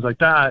contact, things like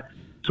that,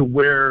 to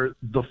where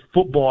the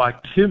football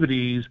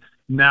activities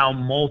now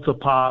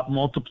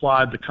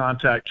multiplied the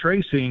contact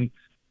tracing,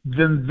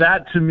 then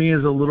that to me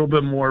is a little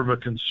bit more of a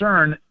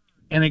concern.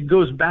 And it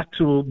goes back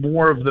to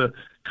more of the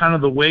kind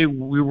of the way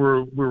we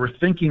were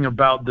thinking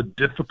about the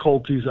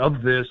difficulties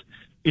of this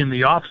in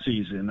the off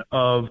season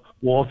of,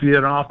 well, if you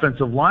had an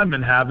offensive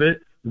lineman have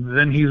it,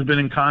 then he's been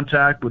in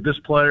contact with this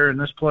player and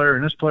this player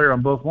and this player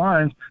on both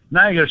lines.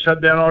 Now you got to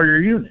shut down all your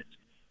units.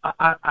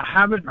 I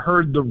haven't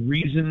heard the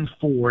reason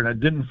for, and I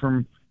didn't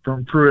from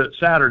Pruitt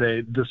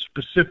Saturday, the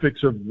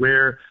specifics of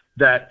where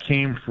that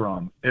came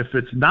from. If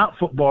it's not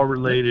football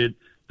related,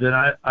 then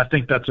I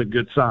think that's a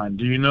good sign.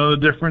 Do you know the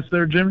difference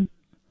there, Jimmy?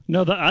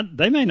 No,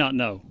 they may not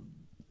know.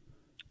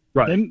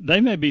 Right.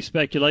 They may be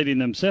speculating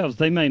themselves.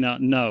 They may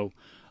not know.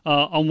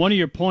 On one of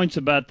your points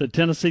about the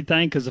Tennessee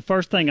thing, because the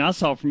first thing I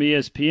saw from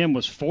ESPN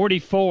was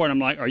 44, and I'm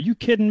like, are you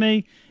kidding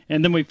me?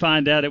 And then we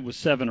find out it was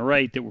 7 or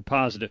 8 that were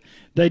positive.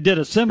 They did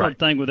a similar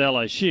thing with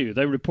LSU.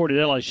 They reported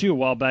LSU a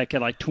while back at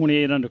like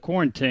 28 under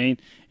quarantine,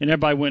 and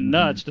everybody went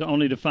nuts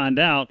only to find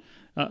out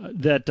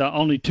that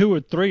only 2 or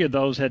 3 of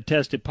those had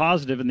tested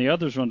positive and the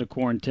others were under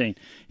quarantine.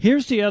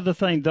 Here's the other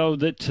thing, though,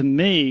 that to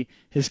me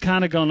has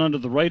kind of gone under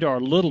the radar a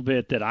little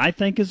bit that I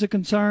think is a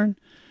concern.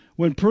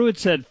 When Pruitt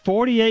said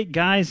 48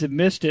 guys have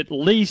missed at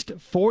least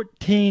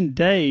 14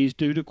 days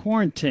due to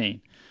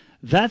quarantine.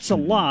 That's a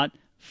lot.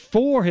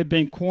 4 have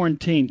been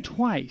quarantined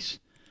twice.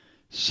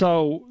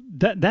 So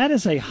that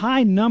is a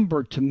high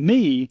number to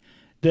me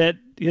that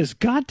has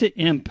got to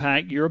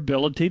impact your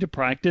ability to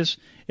practice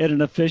at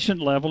an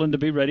efficient level and to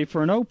be ready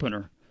for an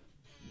opener.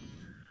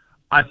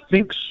 I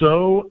think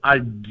so. I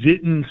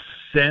didn't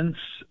sense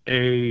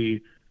any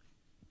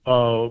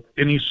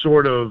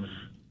sort of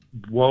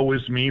woe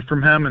is me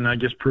from him, and I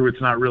guess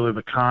Pruitt's not really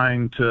the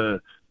kind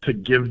to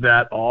give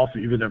that off,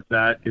 even if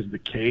that is the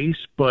case.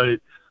 But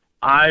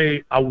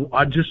I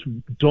just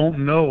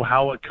don't know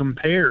how it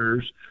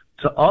compares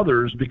to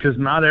others because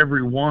not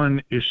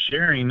everyone is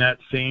sharing that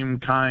same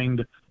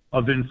kind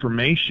of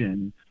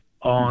information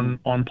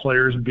on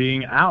players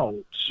being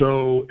out.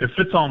 So if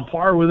it's on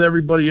par with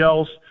everybody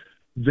else,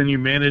 then you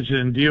manage it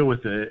and deal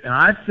with it. And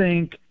I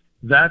think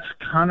that's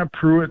kind of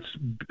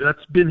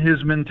that's been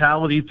his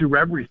mentality through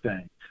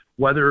everything,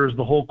 whether it's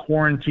the whole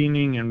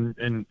quarantining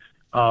and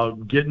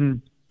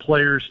getting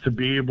players to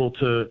be able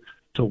to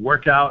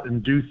work out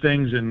and do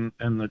things and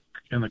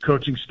the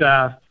coaching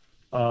staff,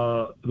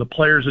 the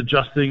players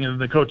adjusting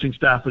and the coaching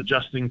staff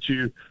adjusting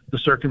to the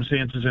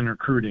circumstances in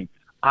recruiting.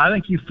 I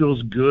think he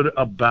feels good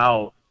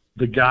about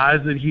the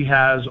guys that he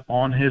has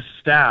on his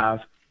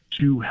staff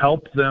to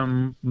help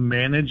them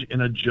manage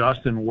and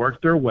adjust and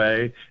work their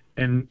way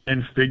and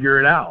figure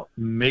it out.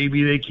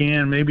 Maybe they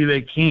can, maybe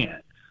they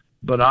can't.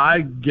 But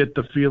I get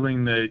the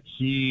feeling that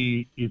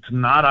it's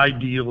not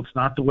ideal, it's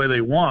not the way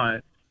they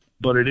want,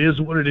 but it is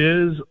what it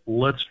is.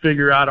 Let's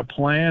figure out a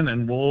plan,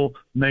 and we'll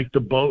make the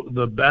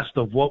best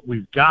of what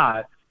we've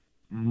got.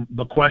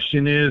 The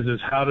question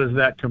is how does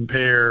that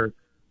compare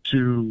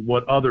to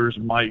what others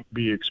might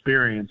be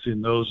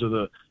experiencing? Those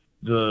are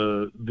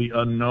the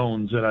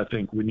unknowns that I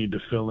think we need to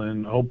fill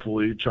in,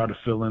 hopefully try to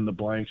fill in the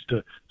blanks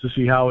to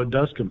see how it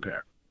does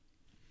compare.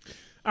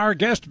 Our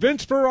guest,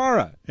 Vince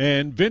Ferrara,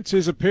 and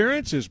Vince's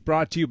appearance is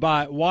brought to you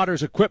by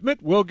Waters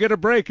Equipment. We'll get a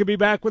break and be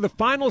back with a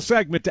final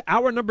segment to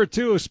hour number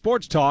 2 of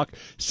Sports Talk.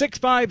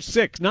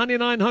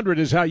 656-9900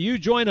 is how you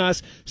join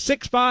us.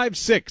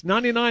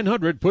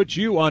 656-9900 puts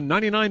you on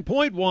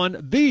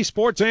 99.1, The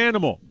Sports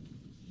Animal.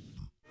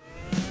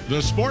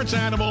 The Sports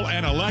Animal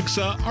and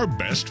Alexa are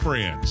best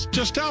friends.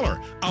 Just tell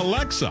her,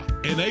 Alexa,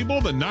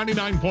 enable the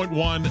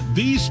 99.1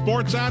 The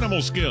Sports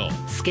Animal skill.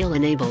 Skill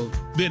enabled.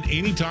 Then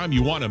anytime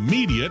you want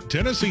immediate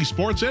Tennessee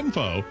sports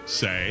info,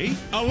 say,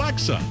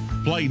 Alexa,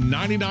 play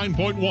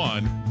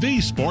 99.1 The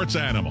Sports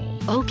Animal.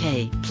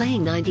 Okay,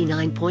 playing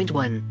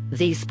 99.1,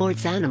 the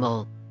sports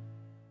animal.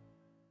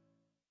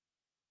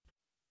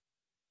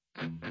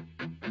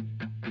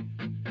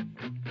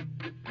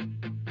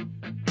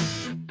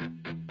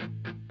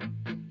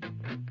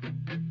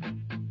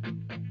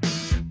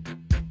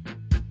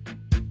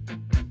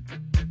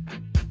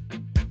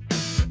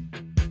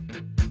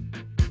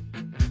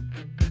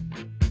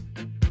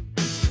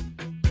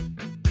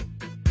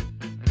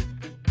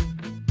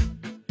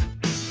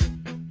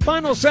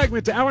 Final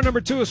segment to hour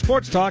number 2 of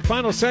Sports Talk.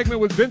 Final segment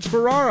with Vince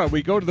Ferrara.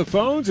 We go to the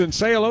phones and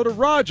say hello to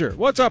Roger.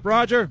 What's up,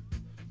 Roger?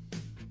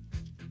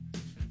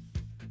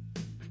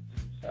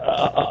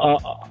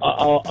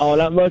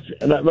 Not much,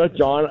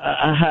 John.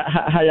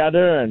 How y'all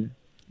doing?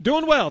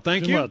 Doing well,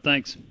 thank you. Well,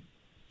 thanks.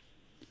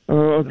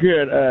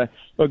 Good.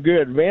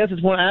 Good. Vance, I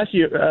just want to ask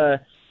you,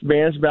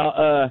 Vance,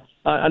 about.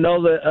 I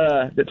know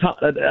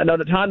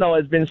that Tono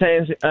has been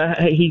saying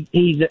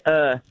he's.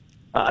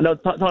 I know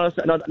Tono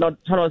said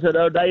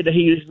the other day that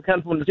he's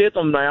coming from the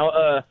system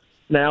now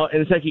in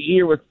the second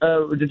year with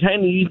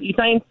detaining. You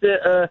think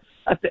that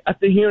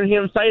after hearing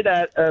him say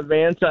that,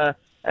 Vance,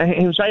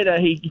 him say that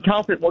he's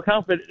more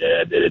confident.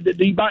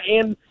 Do you buy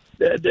in?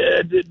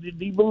 Do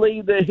you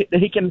believe that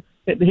he can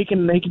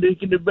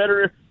do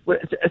better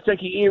with a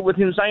second year with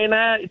him saying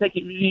that? You think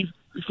you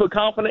feel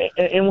confident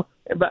in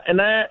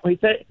that?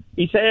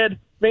 He said,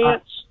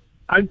 Vince.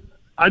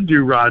 I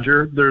do,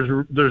 Roger.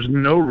 There's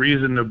no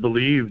reason to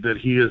believe that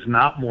he is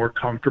not more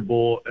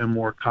comfortable and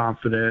more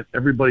confident.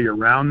 Everybody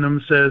around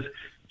him says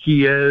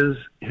he is.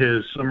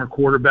 His summer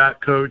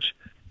quarterback coach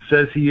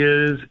says he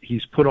is.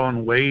 He's put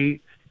on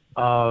weight,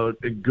 a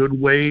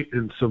good weight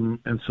and some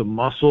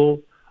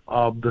muscle.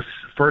 The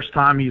first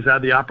time he's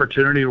had the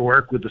opportunity to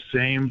work with the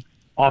same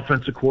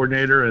offensive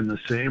coordinator and the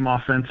same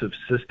offensive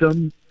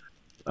system,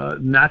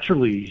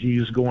 naturally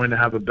he's going to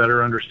have a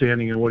better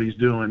understanding of what he's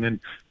doing.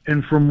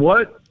 And from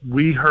what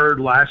we heard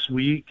last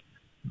week,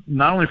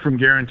 not only from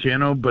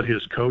Garantano but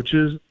his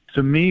coaches,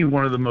 to me,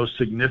 one of the most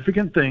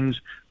significant things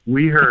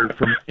we heard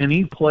from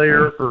any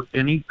player or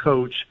any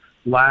coach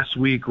last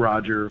week,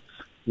 Roger,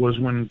 was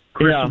when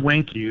Chris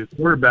Wenke, the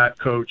quarterback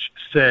coach,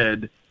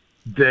 said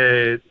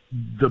that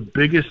the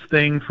biggest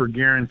thing for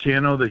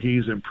Garantano that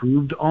he's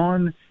improved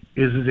on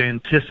is his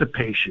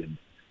anticipation.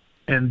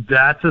 And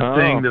that's a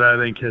thing that I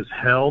think has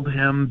held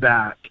him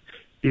back,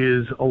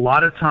 is a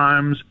lot of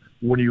times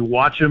when you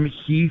watch him,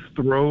 he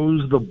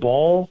throws the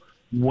ball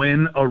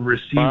when a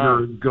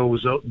receiver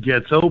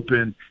gets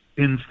open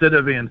instead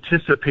of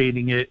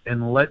anticipating it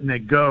and letting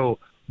it go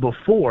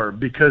before.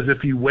 Because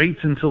if he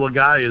waits until a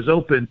guy is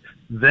open,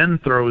 then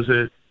throws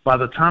it, by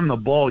the time the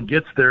ball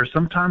gets there,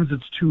 sometimes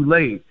it's too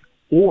late.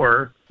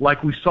 Or,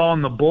 like we saw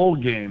in the bowl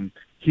game,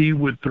 he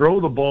would throw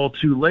the ball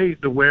too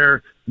late to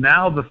where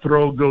now the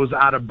throw goes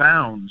out of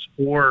bounds.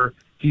 Or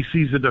he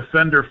sees a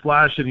defender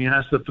flash and he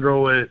has to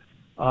throw it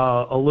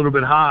a little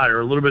bit high or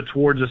a little bit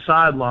towards the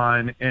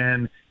sideline,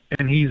 and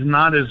he's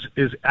not as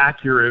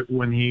accurate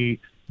when he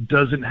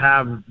doesn't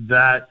have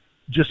that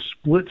just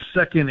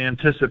split-second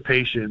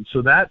anticipation.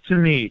 So that, to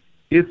me,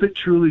 if it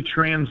truly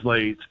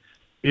translates,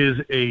 is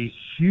a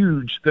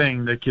huge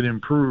thing that can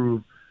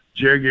improve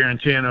Jerry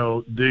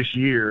Garantano this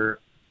year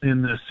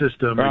in the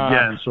system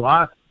again. So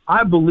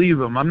I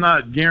believe him. I'm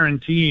not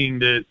guaranteeing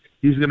that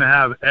he's going to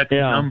have X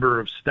number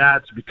of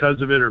stats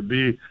because of it or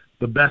be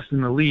the best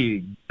in the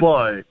league,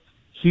 but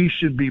he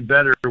should be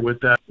better with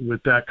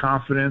that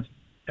confidence,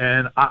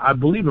 and I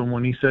believe him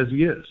when he says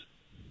he is.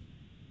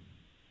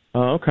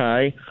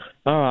 Okay.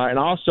 All right. And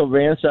also,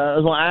 Vince, I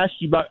was going to ask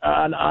you about,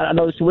 I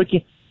know this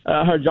weekend,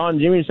 I heard John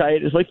and Jimmy say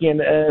it this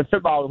weekend,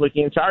 football this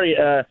weekend,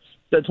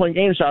 the 20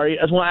 games, I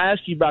just want to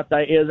ask you about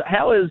that is,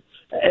 how is,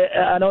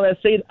 I know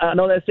that seed,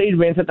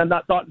 Vince, I'm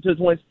not talking to the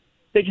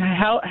 26,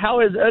 how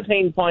is a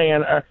team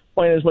playing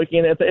this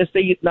weekend if the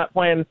SC not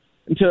playing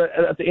until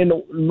at the end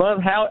of the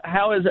month?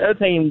 How is a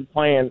team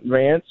playing,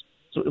 Vince,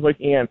 this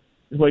weekend,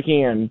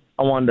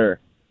 I wonder?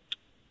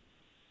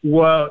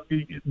 Well,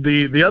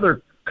 the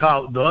other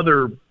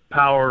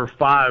Power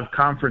 5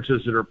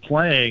 conferences that are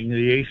playing,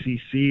 the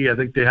ACC, I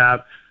think they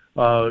have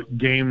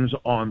games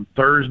on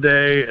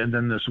Thursday and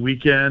then this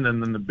weekend,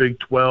 and then the Big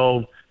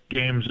 12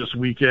 games this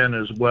weekend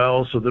as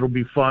well. So that'll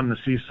be fun to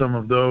see some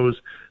of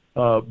those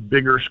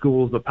bigger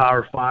schools, the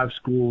Power 5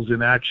 schools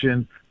in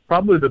action.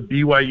 Probably the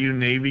BYU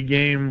Navy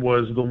game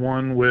was the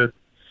one with,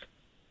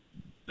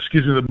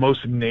 the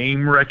most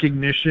name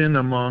recognition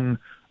among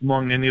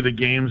any of the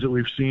games that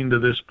we've seen to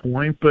this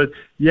point. But,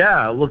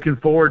 yeah, looking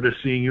forward to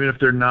seeing, even if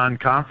they're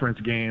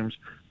non-conference games,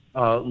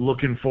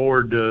 looking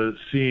forward to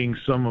seeing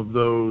some of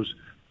those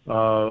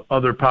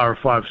other Power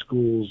 5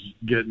 schools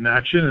get in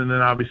action. And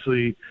then,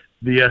 obviously,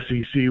 the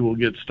SEC will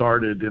get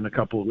started in a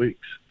couple of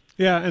weeks.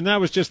 Yeah, and that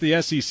was just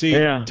the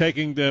SEC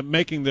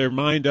making their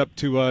mind up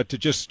to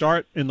just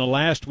start in the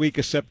last week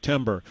of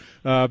September.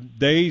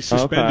 They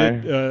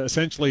suspended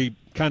essentially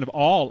kind of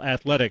all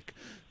athletic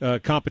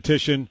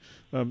competition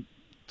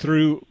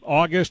through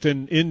August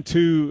and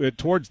into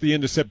towards the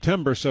end of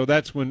September, so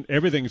that's when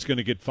everything's going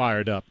to get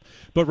fired up.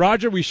 But,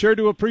 Roger, we sure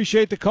do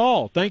appreciate the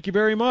call. Thank you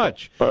very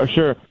much.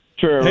 Sure.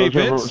 Sure. Hey,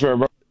 sure, Vince.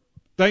 sure.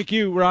 Thank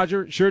you,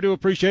 Roger. Sure do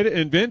appreciate it.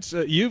 And Vince,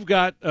 you've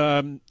got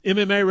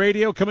MMA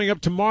radio coming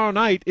up tomorrow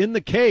night in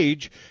the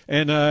cage,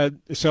 and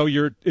so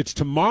it's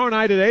tomorrow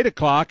night at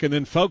 8:00, and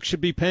then folks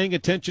should be paying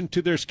attention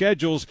to their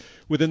schedules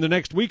within the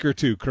next week or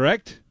two.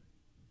 Correct?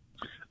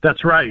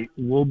 That's right.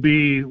 We'll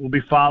be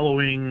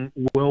following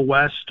Will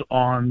West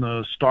on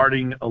the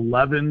starting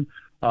 11.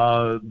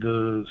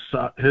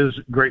 His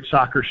great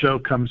soccer show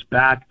comes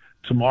back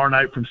tomorrow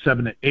night from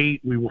 7 to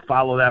 8. We will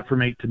follow that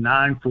from 8 to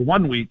 9 for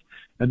 1 week.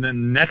 And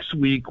then next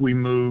week we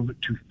move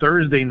to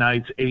Thursday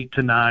nights, 8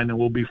 to 9, and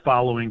we'll be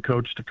following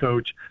Coach to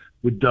Coach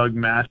with Doug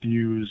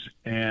Matthews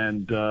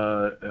and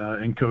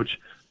Coach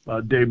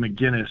Dave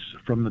McGinnis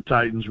from the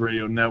Titans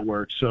Radio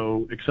Network.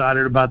 So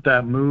excited about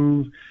that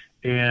move.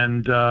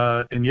 And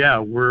yeah,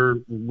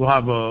 we'll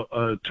have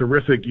a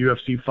terrific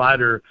UFC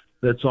fighter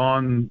that's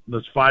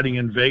fighting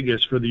in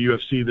Vegas for the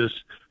UFC this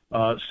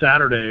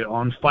Saturday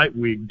on Fight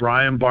Week.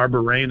 Brian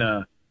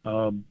Barberena,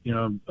 a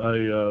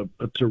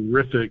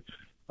terrific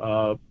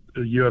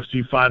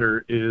UFC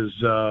fighter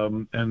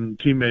and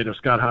teammate of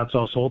Scott Hot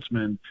Sauce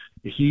Holtzman.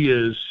 He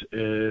is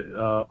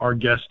our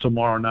guest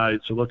tomorrow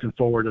night, so looking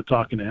forward to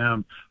talking to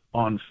him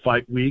on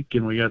Fight Week,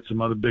 and we got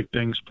some other big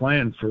things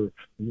planned for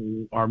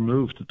our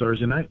move to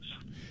Thursday nights.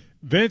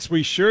 Vince,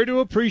 we sure do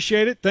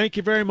appreciate it. Thank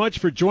you very much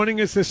for joining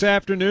us this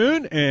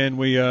afternoon, and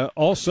we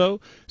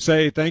also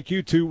say thank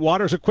you to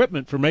Waters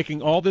Equipment for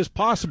making all this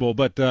possible.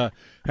 But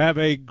have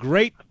a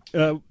great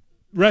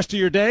rest of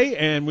your day,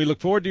 and we look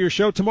forward to your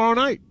show tomorrow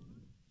night.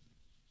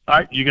 All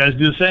right, you guys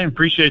do the same.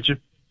 Appreciate you.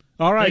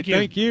 All right,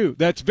 thank you.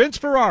 That's Vince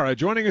Ferrara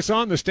joining us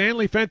on the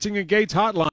Stanley Fencing and Gates Hotline.